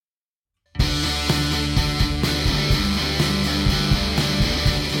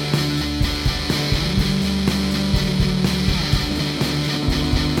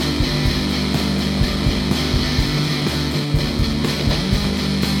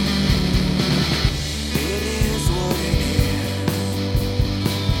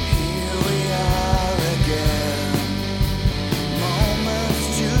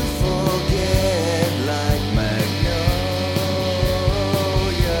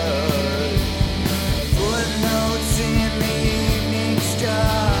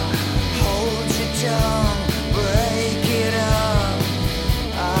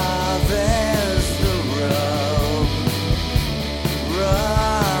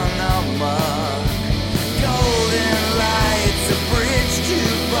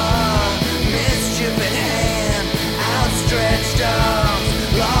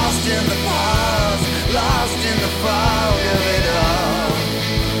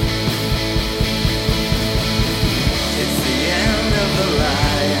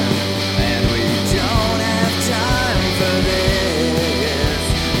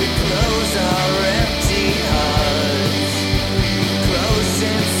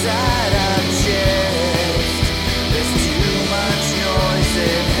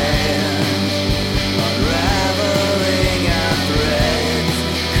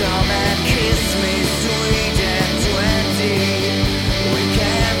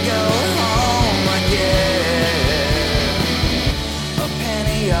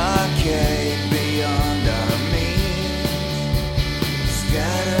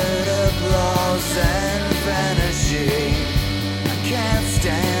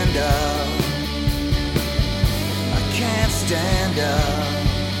stand up.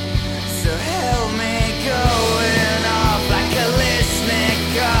 So help me going off like a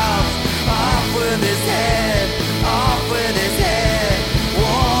Kalishnikov. Off with his head, off with his head.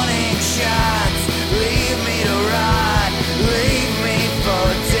 Warning shots, leave me to rot, leave me for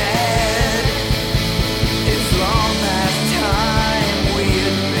dead. It's long past time, we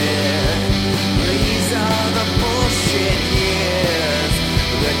admit. These are the bullshit years.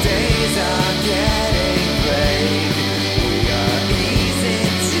 The days are getting vague. We are easy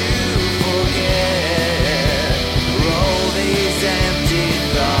to forget. Roll these empty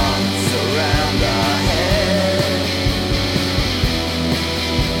thoughts around our head.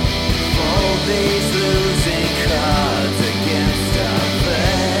 Fold these